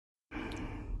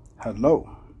Hello.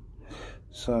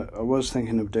 So I was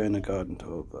thinking of doing a garden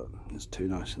tour, but it's too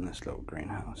nice in this little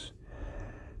greenhouse,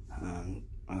 and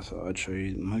I thought I'd show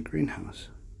you my greenhouse.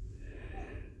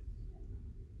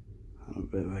 I'm a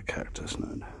bit of a cactus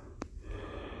nerd.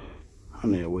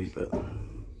 Only a wee bit,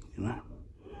 you know.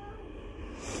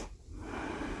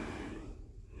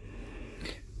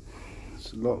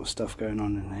 There's a lot of stuff going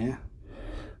on in here,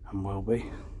 and will be.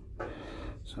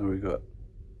 So we've got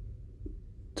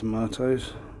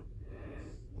tomatoes,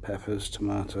 peppers,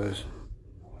 tomatoes,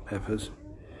 peppers.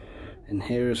 In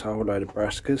here is a whole load of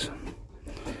brassicas,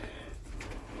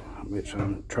 which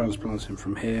I'm transplanting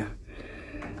from here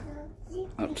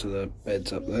up to the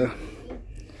beds up there.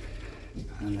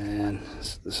 And then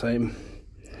it's the same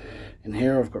in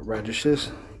here. I've got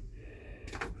radishes,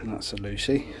 and that's a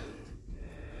Lucy.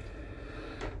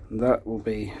 And that will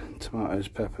be tomatoes,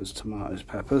 peppers, tomatoes,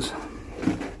 peppers.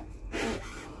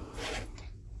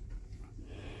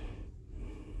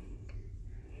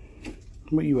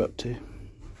 What are you up to?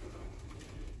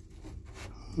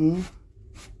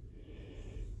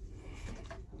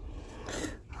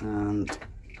 And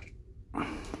the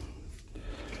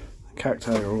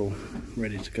cacti are all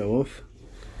ready to go off.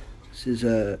 This is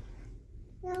a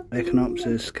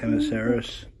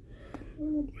styxhexenhammer666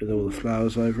 with all the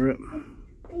flowers over it.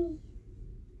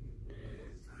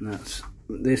 And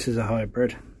this is a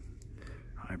hybrid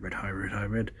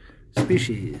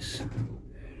species.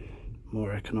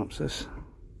 More echinopsis.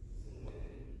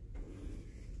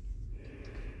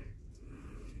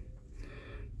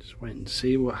 Just waiting to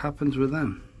see what happens with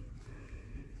them.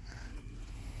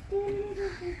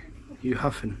 You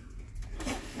huffing?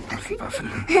 Huffing, puffing.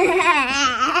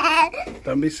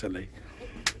 Don't be silly.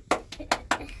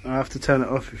 I have to turn it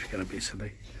off if you're going to be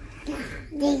silly.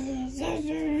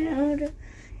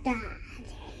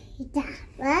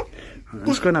 Right,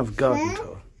 let's go and have a garden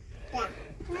tour.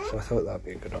 So I thought that'd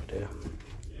be a good idea.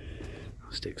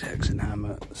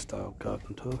 Styxhexenhammer style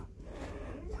garden tour.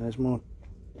 There's more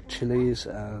chilies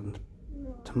and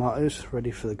tomatoes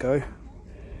ready for the go.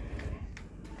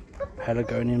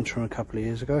 Pelargoniums from a couple of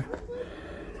years ago.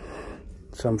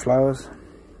 Sunflowers.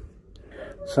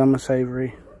 Summer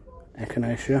savoury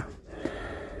echinacea.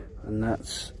 And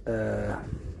that's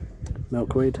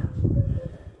milkweed.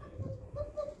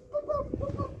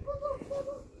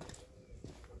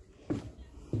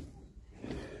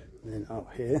 And then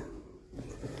up here,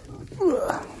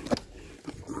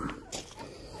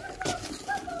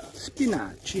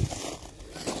 spinach,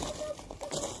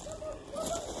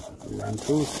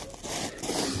 lentils,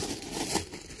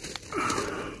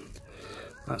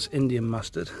 that's Indian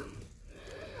mustard,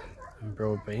 and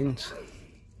broad beans,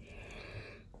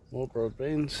 more broad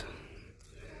beans,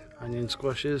 onion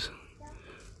squashes.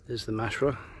 There's the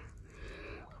mashra, I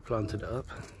planted it up.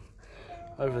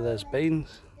 Over there's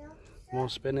beans, more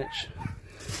spinach,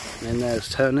 and then there's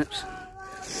turnips.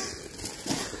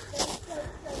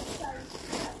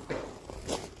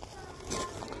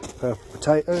 Purple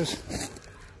potatoes,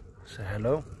 say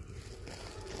hello.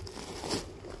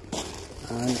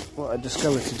 And what I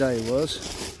discovered today was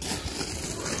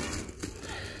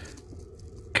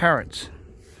carrots.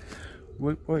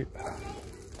 Whoop whoop.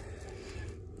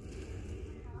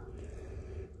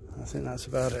 I think that's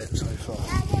about it so far.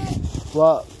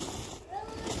 What?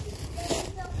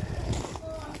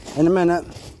 In a minute.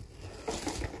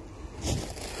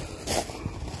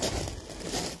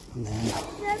 And then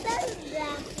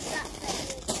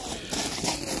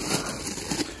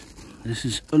this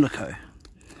is Ullico.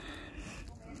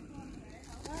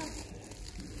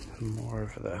 More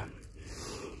over there.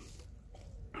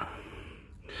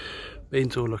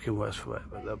 Beans all looking worse for it,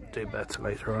 but they'll do better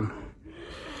later on.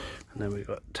 And then we've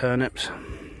got turnips,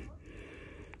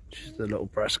 which is the little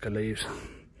brassica leaves.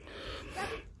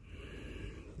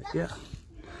 But yeah,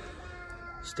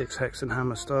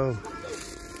 Styxhexenhammer style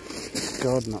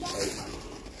garden update.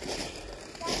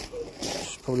 Which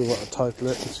is probably what I'll title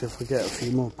it, and see if we get a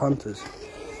few more punters.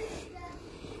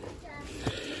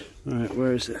 Alright,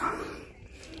 where is it?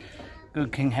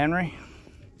 Good King Henry,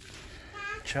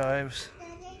 chives,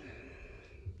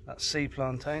 that's sea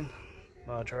plantain,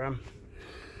 marjoram,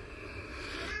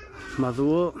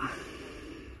 motherwort.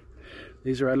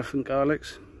 These are elephant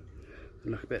garlics.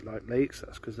 They look a bit like leeks,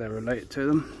 that's because they're related to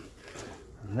them.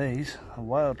 And these are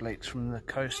wild leeks from the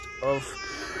coast of,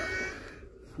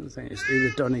 I think it's either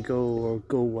Donegal or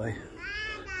Galway,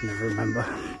 I never remember.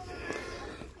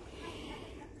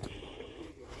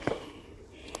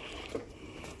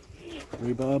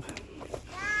 Rhubarb.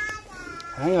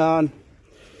 Hang on.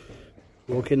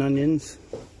 Walking onions.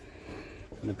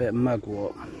 And a bit of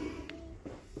mugwort.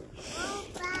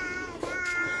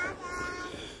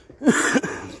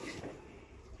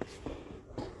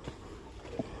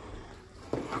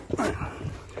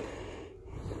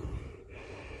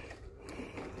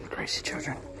 Crazy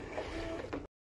children.